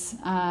subsidies,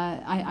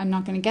 I'm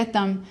not going to get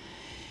them.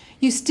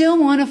 You still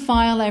want to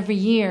file every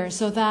year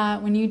so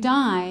that when you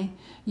die,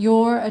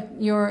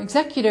 your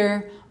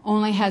executor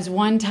only has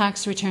one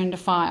tax return to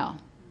file,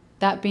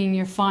 that being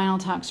your final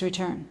tax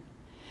return.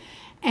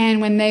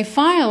 And when they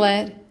file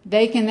it,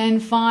 they can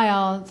then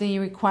file the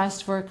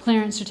request for a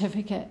clearance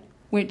certificate,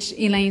 which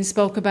Elaine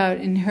spoke about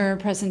in her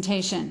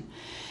presentation.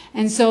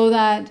 And so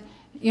that,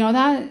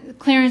 that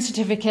clearance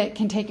certificate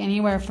can take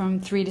anywhere from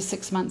 3 to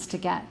 6 months to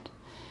get.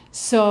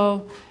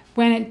 So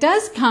when it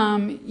does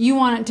come, you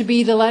want it to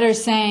be the letter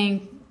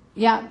saying,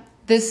 yeah,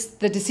 the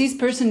deceased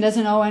person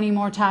doesn't owe any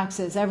more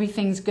taxes,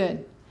 everything's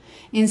good.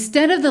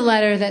 Instead of the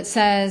letter that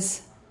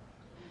says,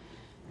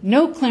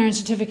 no clearance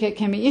certificate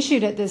can be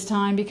issued at this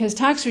time because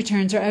tax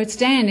returns are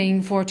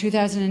outstanding for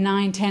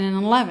 2009, 10,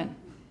 and 11.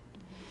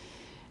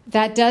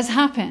 That does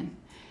happen.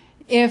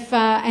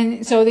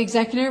 And so the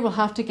executor will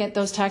have to get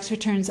those tax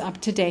returns up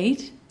to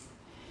date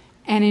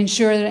and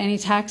ensure that any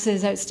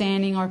taxes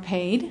outstanding are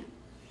paid.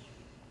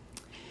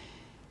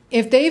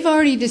 If they've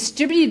already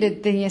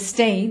distributed the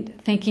estate,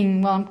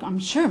 thinking, well, I'm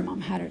sure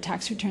Mom had her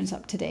tax returns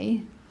up to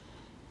date,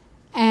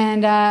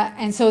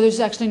 and so there's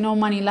actually no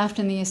money left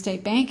in the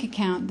estate bank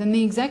account, then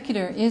the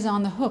executor is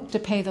on the hook to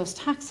pay those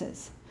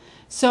taxes.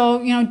 So,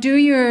 do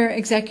your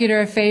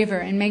executor a favor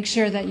and make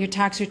sure that your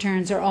tax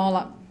returns are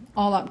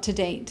all up to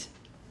date.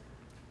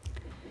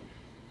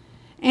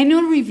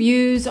 Annual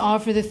reviews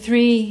offer the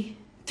three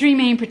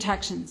main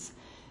protections.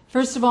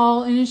 First of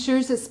all, it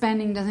ensures that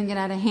spending doesn't get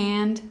out of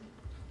hand.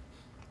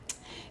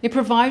 It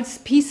provides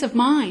peace of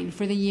mind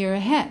for the year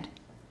ahead.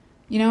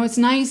 It's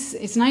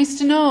nice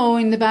to know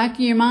in the back of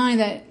your mind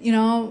that,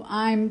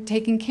 I'm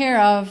taken care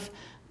of,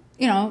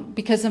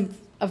 because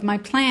of my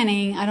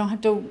planning, I don't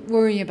have to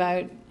worry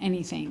about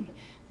anything,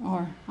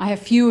 or I have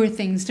fewer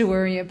things to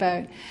worry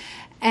about.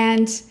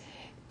 And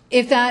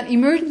if that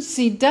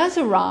emergency does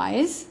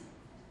arise,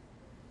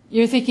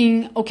 you're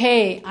thinking,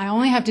 okay, I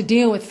only have to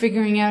deal with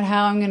figuring out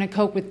how I'm going to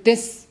cope with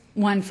this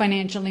one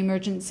financial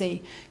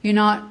emergency. You're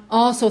not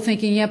also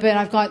thinking, yeah, but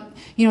I've got,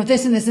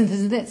 this and this and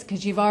this and this,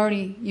 because you've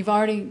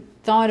already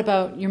thought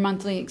about your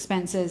monthly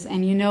expenses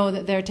and you know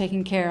that they're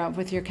taken care of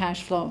with your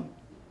cash flow.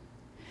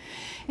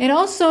 It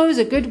also is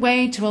a good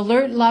way to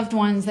alert loved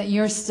ones that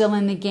you're still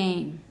in the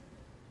game.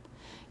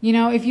 You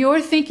know, if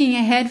you're thinking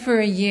ahead for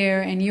a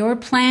year and you're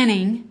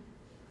planning,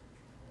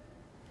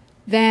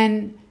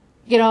 then,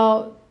 you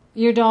know,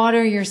 your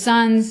daughter, your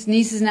sons,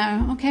 nieces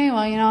now, okay,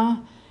 well, you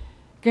know,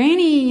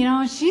 Granny, you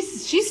know,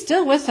 she's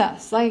still with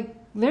us. Like,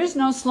 there's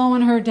no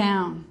slowing her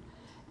down.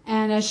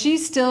 And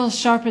she's still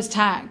sharp as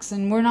tacks,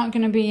 and we're not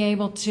going to be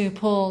able to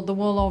pull the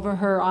wool over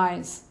her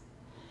eyes.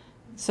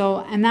 So,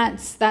 and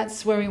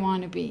that's where we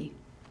want to be.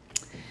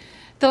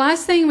 The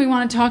last thing we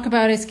want to talk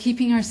about is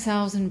keeping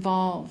ourselves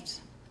involved.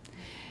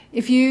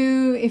 If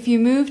you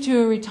move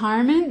to a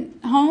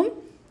retirement home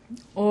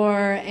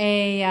or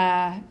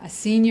a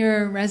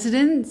senior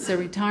residence, a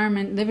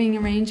retirement living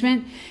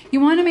arrangement,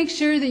 you want to make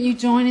sure that you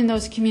join in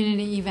those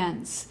community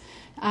events.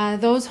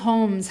 Those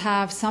homes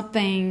have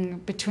something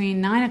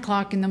between 9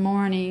 o'clock in the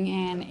morning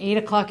and 8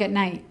 o'clock at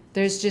night.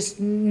 There's just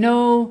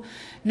no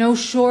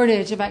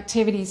shortage of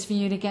activities for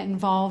you to get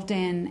involved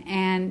in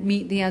and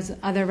meet the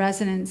other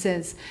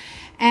residences.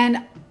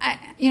 And,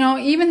 you know,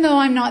 even though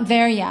I'm not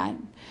there yet,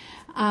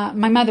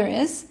 my mother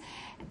is,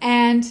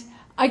 and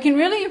I can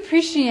really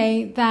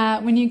appreciate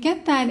that when you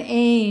get that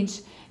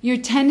age, your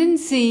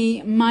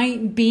tendency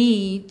might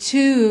be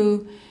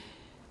to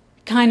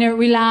kind of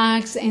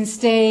relax and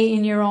stay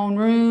in your own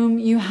room.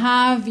 You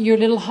have your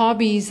little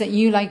hobbies that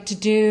you like to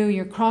do,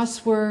 your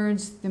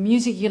crosswords, the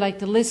music you like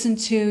to listen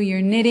to,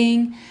 your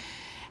knitting,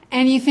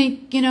 and you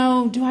think, you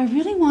know, do I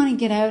really want to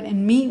get out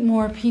and meet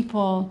more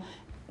people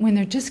when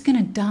they're just going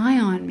to die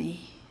on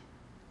me?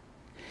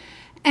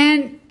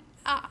 And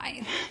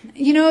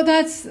you know,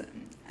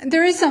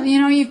 there is something, you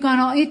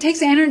know, it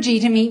takes energy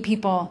to meet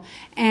people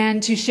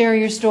and to share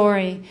your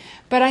story.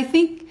 But I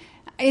think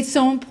it's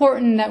so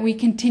important that we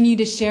continue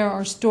to share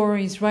our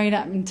stories right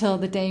up until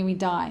the day we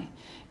die,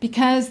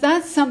 because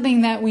that's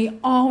something that we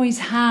always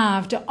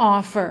have to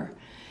offer.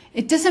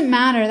 It doesn't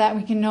matter that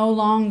we can no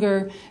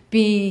longer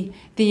be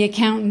the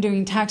accountant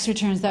doing tax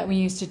returns that we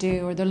used to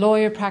do, or the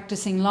lawyer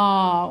practicing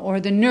law, or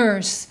the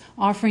nurse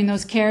offering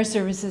those care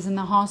services in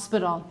the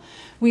hospital.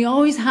 We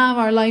always have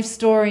our life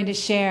story to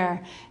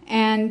share,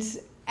 and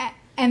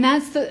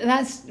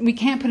that's we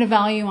can't put a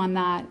value on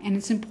that, and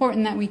it's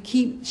important that we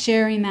keep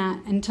sharing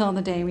that until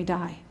the day we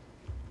die.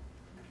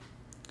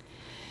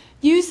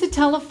 Use the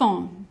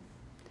telephone.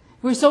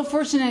 We're so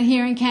fortunate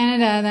here in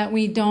Canada that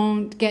we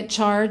don't get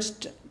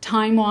charged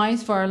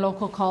time-wise for our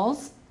local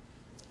calls.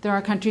 There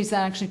are countries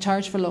that actually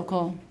charge for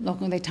local,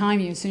 they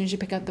time you as soon as you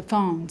pick up the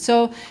phone.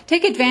 So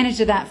take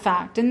advantage of that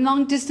fact. And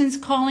long-distance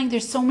calling,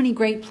 there's so many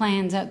great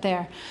plans out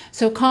there.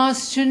 So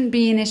cost shouldn't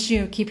be an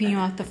issue of keeping you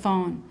off the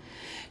phone.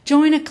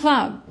 Join a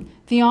club.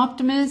 The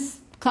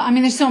Optimist Club, I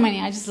mean, there's so many,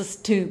 I just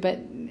list two, but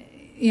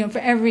you know,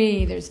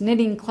 there's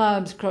knitting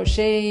clubs,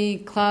 crochet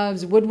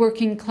clubs,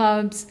 woodworking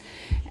clubs,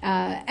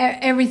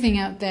 everything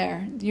out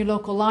there. Your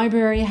local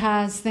library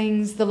has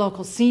things. The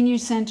local senior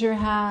center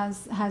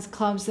has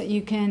clubs that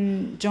you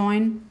can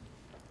join.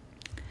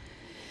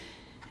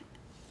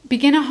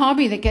 Begin a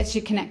hobby that gets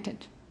you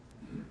connected.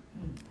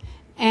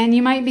 And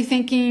you might be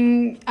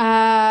thinking,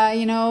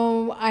 you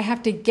know, I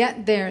have to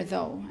get there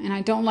though, and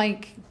I don't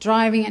like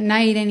driving at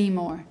night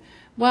anymore.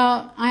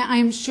 Well,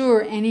 I'm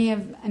sure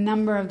a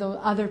number of the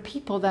other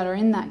people that are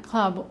in that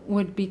club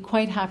would be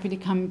quite happy to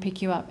come and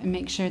pick you up and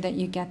make sure that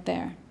you get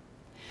there.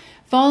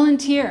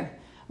 Volunteer.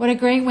 What a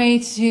great way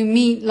to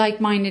meet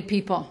like-minded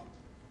people.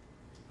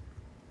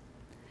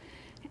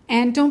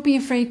 And don't be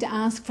afraid to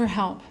ask for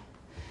help.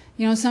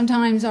 You know,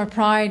 sometimes our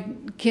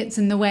pride gets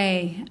in the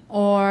way,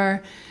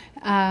 or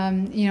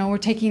you know, we're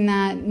taking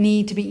that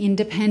need to be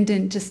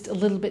independent just a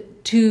little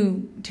bit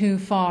too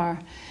far.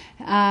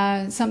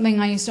 Something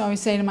I used to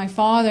always say to my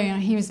father, you know,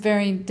 he was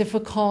very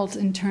difficult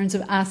in terms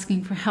of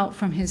asking for help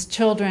from his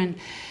children.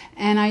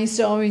 And I used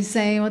to always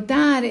say, well,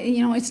 Dad,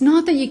 you know, it's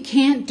not that you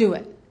can't do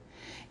it.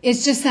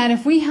 It's just that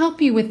if we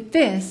help you with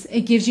this,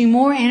 it gives you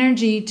more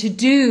energy to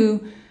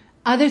do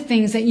other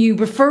things that you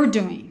prefer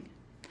doing.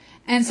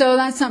 And so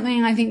that's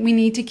something I think we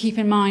need to keep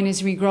in mind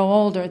as we grow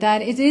older,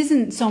 that it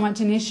isn't so much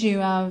an issue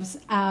of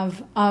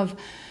oh,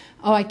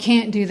 I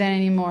can't do that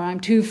anymore, I'm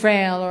too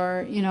frail,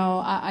 or, you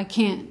know, I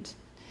can't.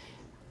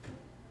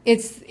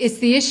 It's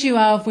the issue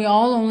of we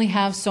all only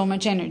have so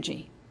much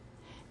energy.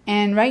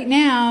 And right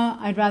now,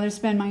 I'd rather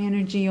spend my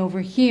energy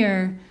over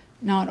here,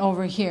 not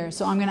over here.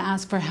 So I'm going to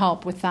ask for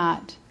help with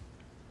that.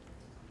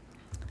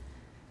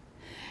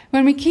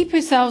 When we keep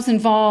ourselves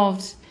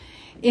involved,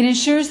 it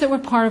ensures that we're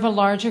part of a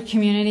larger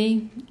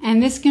community,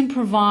 and this can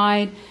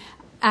provide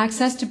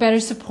access to better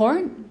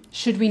support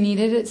should we need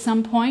it at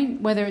some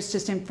point, whether it's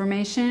just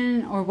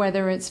information or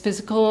whether it's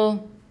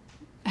physical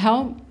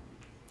help.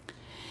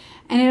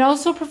 And it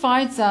also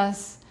provides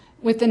us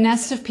with the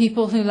nest of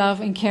people who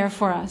love and care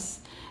for us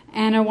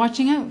and are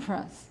watching out for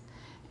us.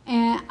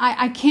 And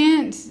I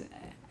can't,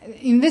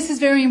 and this is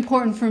very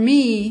important for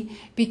me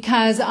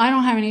because I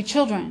don't have any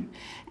children.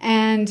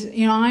 And,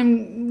 you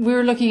know,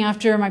 we're looking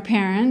after my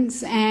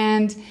parents,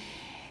 and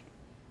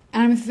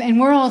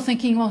we're all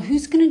thinking, well,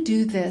 who's going to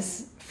do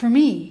this for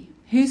me?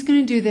 Who's going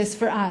to do this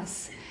for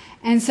us?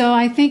 And so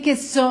I think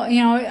it's so,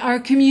 you know, our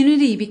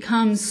community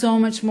becomes so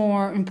much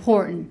more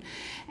important.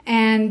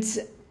 And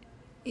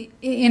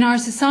in our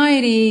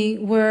society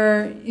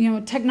where,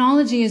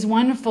 technology is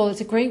wonderful,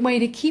 it's a great way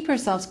to keep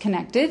ourselves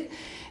connected,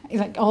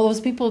 like all those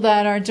people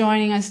that are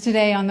joining us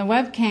today on the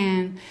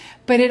webcam,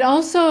 but it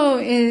also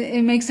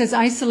it makes us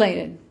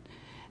isolated.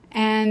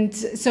 And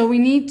so we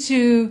need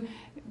to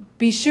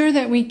be sure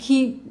that we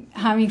keep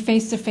having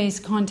face-to-face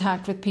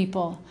contact with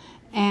people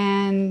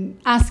and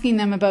asking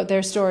them about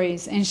their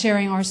stories and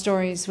sharing our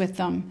stories with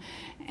them.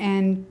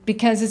 And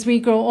because as we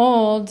grow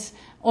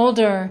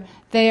older,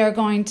 they are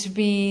going to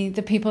be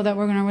the people that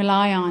we're going to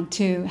rely on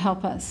to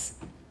help us.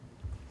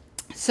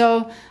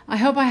 So I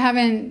hope I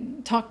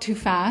haven't talked too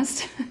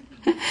fast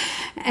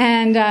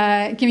and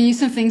given you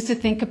some things to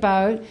think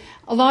about.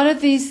 A lot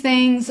of these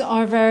things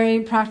are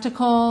very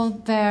practical.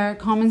 They're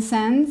common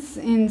sense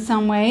in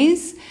some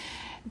ways.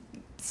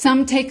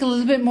 Some take a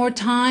little bit more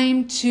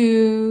time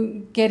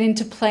to get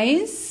into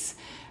place,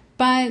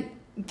 but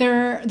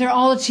they're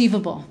all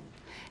achievable.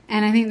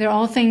 And I think they're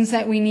all things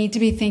that we need to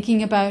be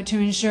thinking about to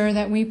ensure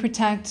that we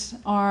protect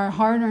our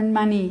hard-earned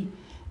money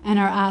and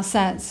our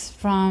assets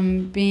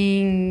from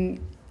being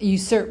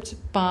usurped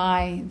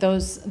by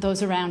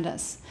those around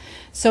us.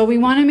 So we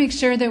want to make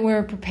sure that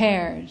we're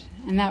prepared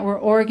and that we're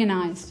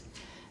organized,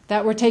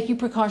 that we're taking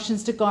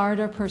precautions to guard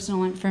our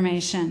personal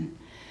information,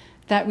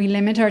 that we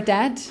limit our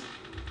debt,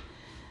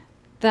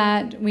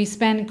 that we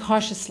spend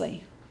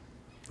cautiously,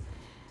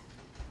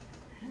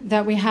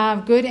 that we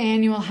have good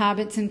annual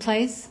habits in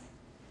place,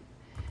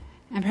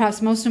 and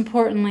perhaps most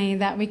importantly,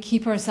 that we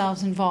keep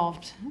ourselves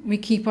involved. We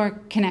keep our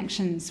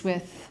connections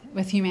with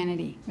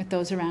humanity, with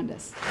those around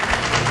us.